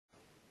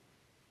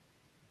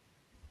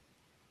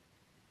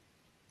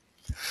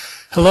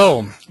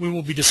Hello. We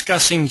will be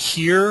discussing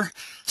here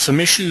some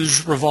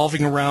issues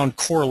revolving around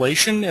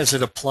correlation as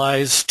it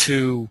applies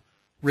to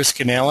risk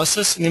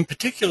analysis, and in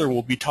particular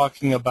we'll be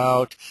talking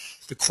about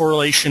the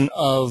correlation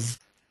of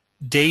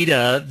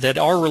data that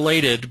are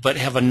related but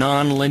have a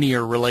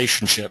nonlinear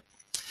relationship.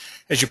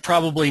 As you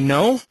probably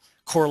know,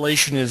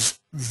 correlation is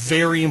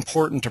very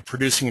important to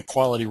producing a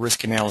quality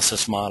risk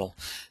analysis model.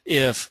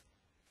 If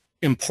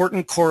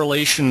important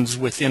correlations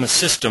within a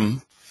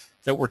system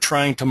that we're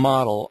trying to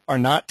model are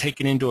not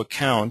taken into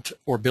account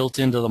or built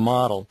into the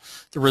model,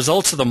 the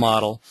results of the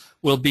model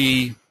will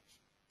be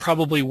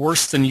probably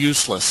worse than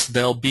useless.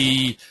 They'll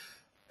be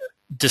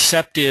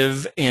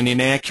deceptive and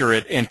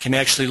inaccurate and can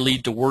actually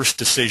lead to worse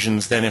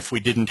decisions than if we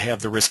didn't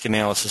have the risk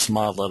analysis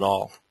model at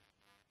all.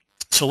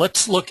 So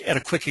let's look at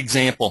a quick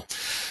example.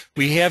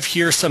 We have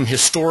here some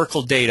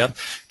historical data.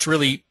 It's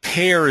really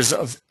pairs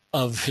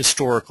of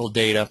historical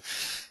data.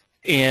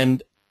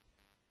 And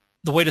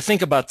the way to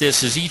think about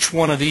this is each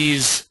one of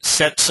these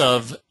sets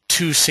of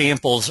two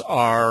samples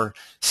are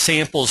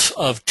samples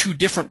of two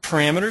different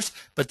parameters,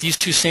 but these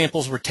two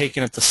samples were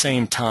taken at the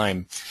same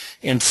time.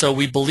 And so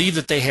we believe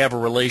that they have a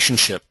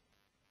relationship.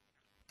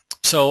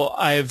 So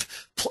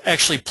I've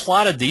actually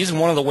plotted these, and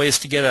one of the ways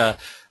to get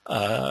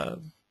a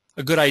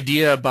good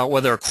idea about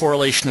whether a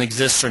correlation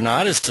exists or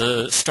not is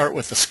to start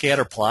with the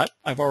scatter plot.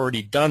 I've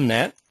already done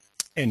that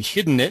and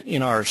hidden it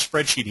in our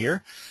spreadsheet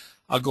here.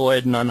 I'll go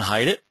ahead and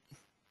unhide it.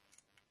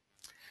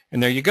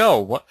 And there you go.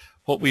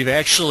 What we've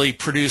actually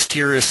produced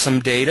here is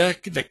some data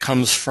that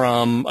comes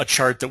from a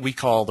chart that we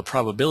call the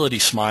probability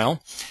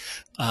smile.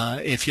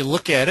 If you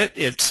look at it,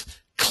 it's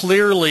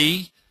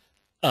clearly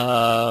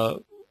that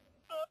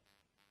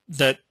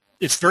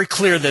it's very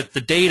clear that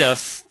the data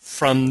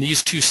from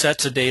these two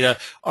sets of data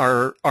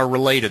are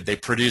related. They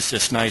produce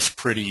this nice,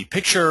 pretty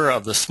picture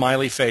of the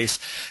smiley face,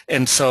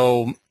 and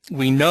so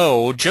we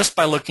know just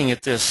by looking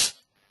at this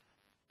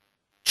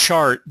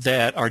chart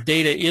that our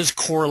data is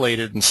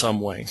correlated in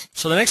some way.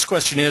 So the next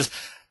question is,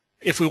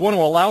 if we want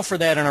to allow for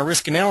that in our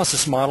risk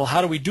analysis model, how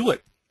do we do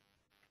it?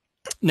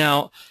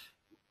 Now,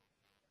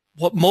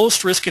 what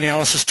most risk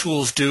analysis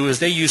tools do is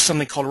they use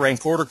something called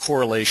rank order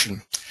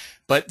correlation.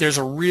 But there's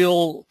a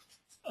real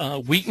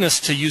weakness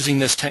to using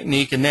this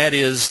technique, and that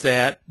is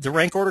that the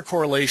rank order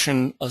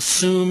correlation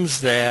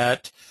assumes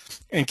that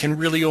and can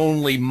really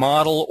only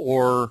model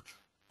or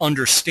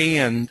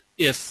understand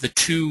if the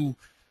two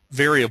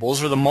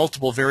variables or the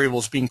multiple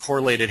variables being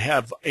correlated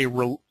have a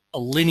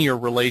linear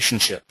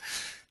relationship.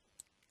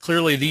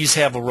 Clearly these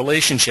have a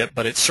relationship,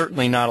 but it's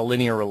certainly not a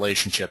linear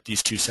relationship,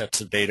 these two sets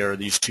of data or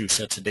these two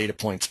sets of data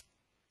points.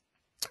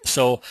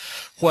 So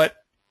what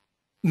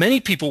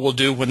many people will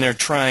do when they're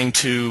trying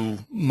to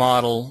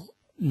model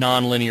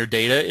nonlinear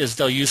data is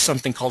they'll use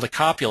something called a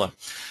copula.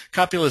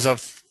 Copula is a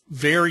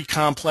very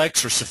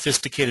complex or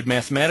sophisticated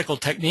mathematical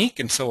technique,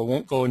 and so I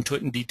won't go into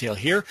it in detail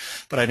here,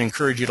 but I'd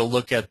encourage you to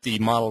look at the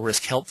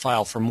ModelRisk help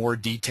file for more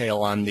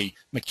detail on the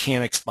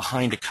mechanics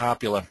behind a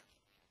copula.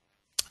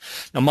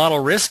 Now,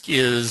 ModelRisk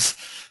is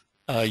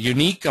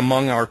unique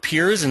among our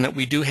peers in that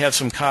we do have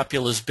some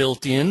copulas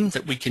built in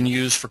that we can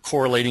use for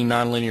correlating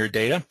nonlinear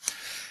data.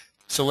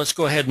 So let's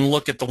go ahead and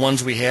look at the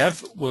ones we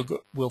have.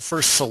 We'll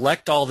first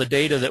select all the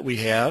data that we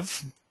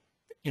have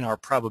in our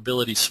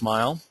probability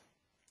smile.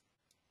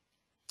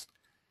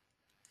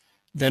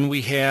 Then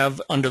we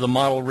have, under the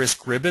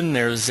ModelRisk ribbon,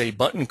 there's a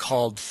button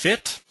called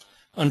Fit.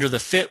 Under the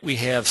Fit, we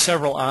have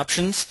several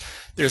options.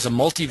 There's a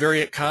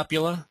multivariate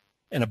copula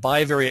and a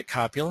bivariate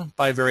copula.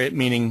 Bivariate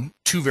meaning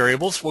two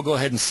variables. We'll go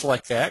ahead and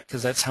select that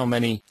because that's how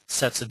many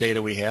sets of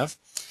data we have.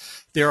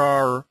 There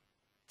are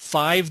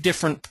 5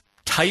 different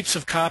types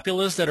of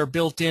copulas that are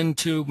built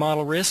into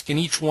ModelRisk, and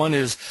each one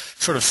is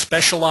sort of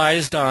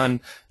specialized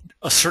on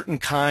a certain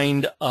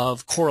kind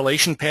of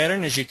correlation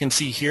pattern, as you can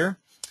see here.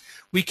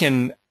 We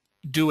can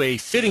do a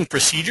fitting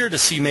procedure to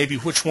see maybe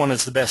which one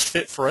is the best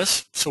fit for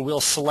us. So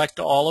we'll select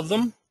all of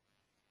them.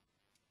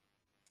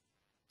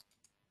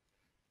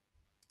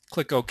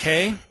 Click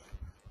OK.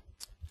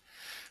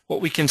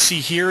 What we can see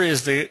here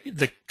is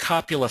the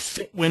copula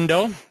fit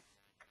window.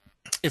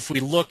 If we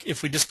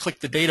just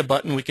click the data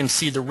button, we can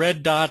see the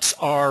red dots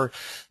are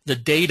the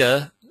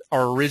data,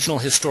 our original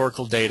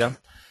historical data.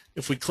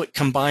 If we click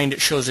combined,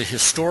 it shows a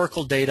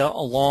historical data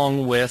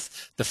along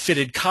with the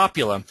fitted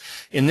copula.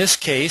 In this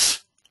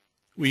case,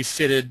 we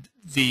fitted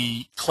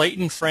the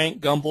Clayton,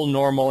 Frank, Gumbel,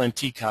 Normal, and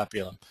T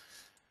copula.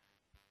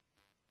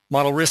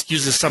 ModelRisk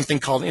uses something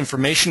called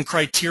information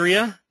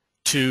criteria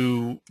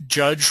to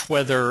judge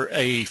whether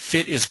a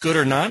fit is good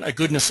or not, a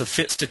goodness of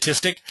fit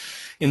statistic.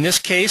 In this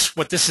case,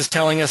 what this is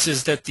telling us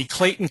is that the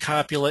Clayton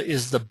copula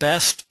is the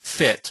best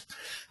fit.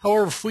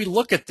 However, if we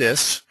look at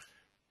this,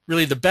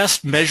 really the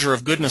best measure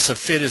of goodness of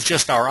fit is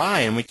just our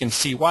eye, and we can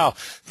see, wow,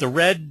 the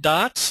red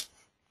dots,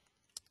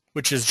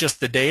 which is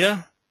just the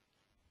data,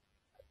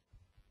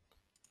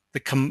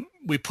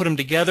 we put them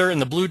together,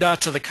 and the blue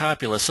dots are the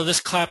copula. So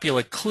this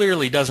copula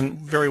clearly doesn't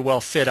very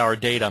well fit our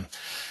data.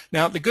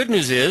 Now, the good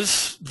news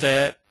is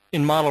that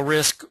in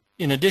ModelRisk,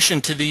 in addition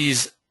to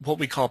these what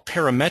we call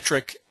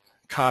parametric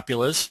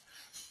copulas,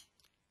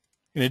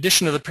 In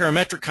addition to the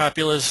parametric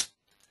copulas,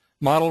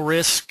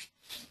 ModelRisk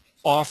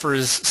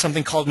offers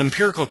something called an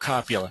empirical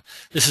copula.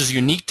 This is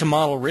unique to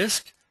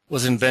ModelRisk,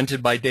 was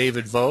invented by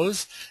David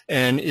Vose,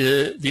 and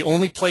the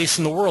only place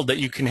in the world that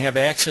you can have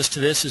access to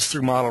this is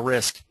through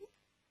ModelRisk.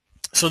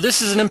 So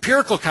this is an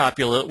empirical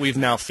copula that we've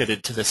now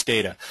fitted to this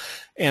data.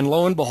 And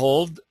lo and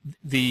behold,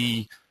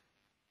 the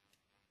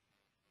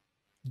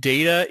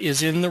data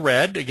is in the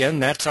red. Again,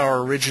 that's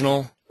our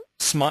original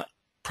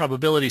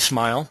probability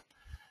smile.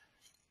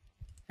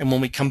 And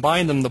when we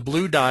combine them, the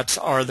blue dots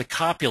are the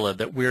copula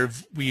that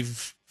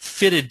we've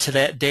fitted to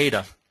that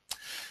data.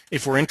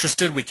 If we're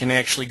interested, we can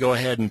actually go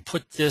ahead and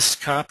put this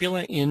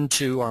copula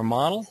into our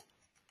model.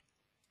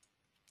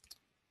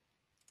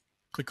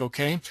 Click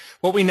OK.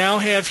 What we now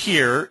have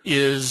here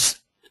is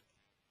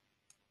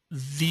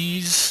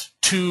these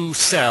two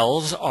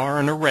cells are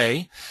an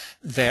array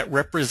that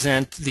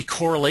represent the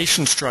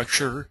correlation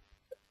structure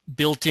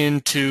built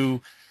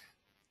into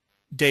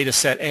data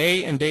set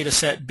A and data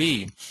set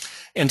B.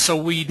 And so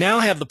we now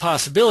have the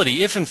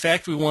possibility, if in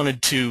fact we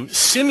wanted to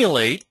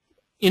simulate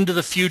into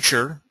the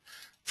future,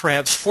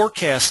 perhaps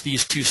forecast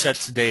these two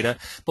sets of data,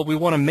 but we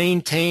want to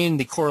maintain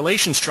the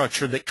correlation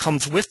structure that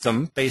comes with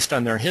them based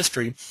on their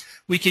history,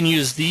 we can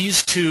use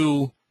these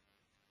two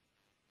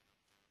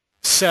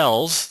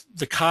cells,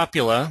 the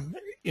copula,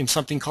 in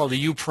something called a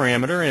U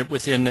parameter and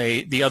within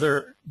the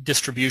other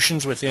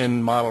distributions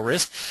within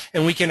ModelRisk,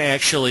 and we can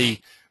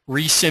actually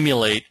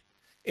resimulate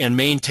and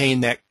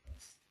maintain that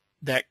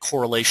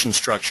correlation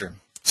structure.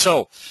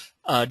 So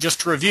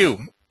just to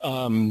review,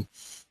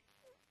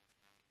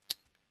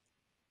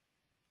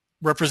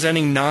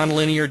 representing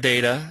nonlinear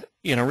data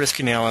in a risk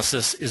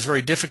analysis is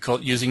very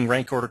difficult using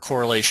rank order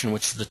correlation,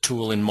 which is the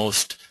tool in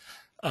most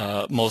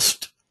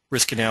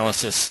risk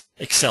analysis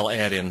Excel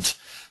add-ins.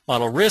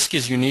 ModelRisk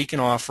is unique in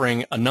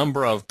offering a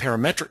number of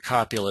parametric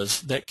copulas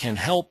that can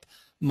help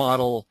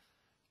model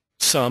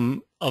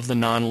some of the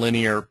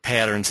nonlinear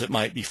patterns that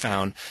might be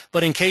found.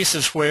 But in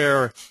cases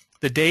where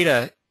the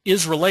data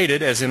is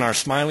related, as in our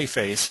smiley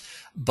face,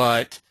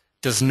 but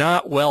does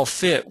not well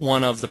fit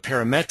one of the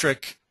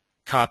parametric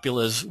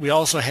copulas, we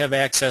also have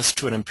access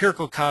to an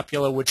empirical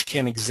copula which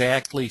can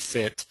exactly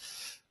fit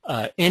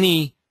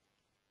any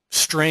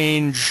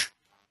strange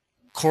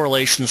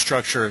correlation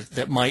structure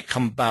that might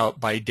come about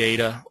by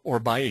data or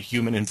by a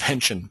human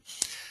invention.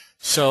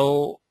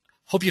 So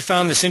hope you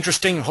found this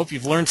interesting. Hope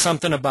you've learned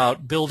something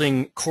about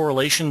building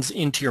correlations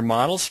into your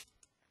models,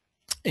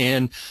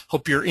 and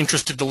hope you're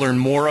interested to learn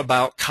more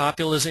about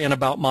copulas and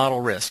about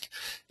ModelRisk.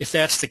 If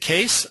that's the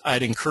case,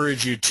 I'd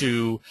encourage you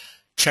to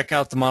check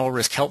out the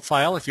ModelRisk help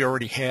file if you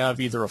already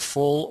have either a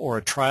full or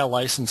a trial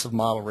license of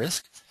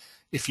ModelRisk.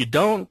 If you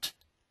don't,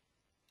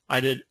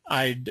 I'd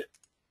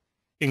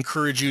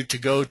encourage you to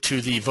go to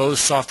the Vose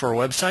Software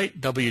website,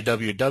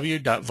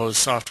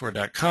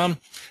 www.vosesoftware.com,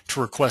 to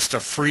request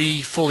a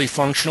free, fully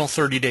functional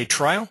 30-day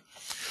trial.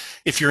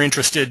 If you're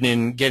interested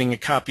in getting a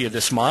copy of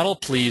this model,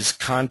 please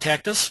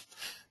contact us.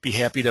 Be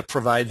happy to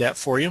provide that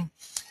for you.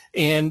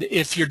 And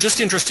if you're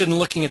just interested in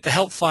looking at the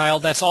help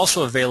file, that's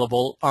also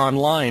available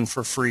online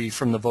for free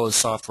from the Vose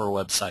Software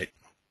website.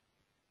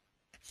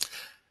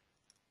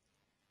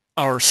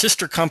 Our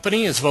sister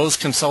company is Vose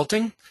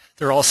Consulting.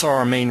 They're also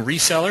our main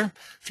reseller.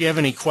 If you have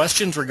any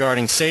questions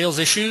regarding sales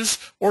issues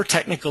or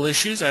technical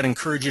issues, I'd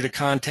encourage you to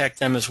contact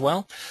them as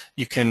well.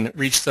 You can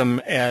reach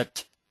them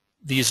at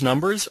these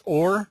numbers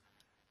or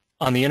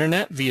on the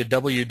internet via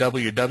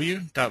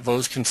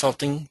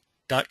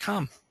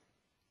www.voseconsulting.com.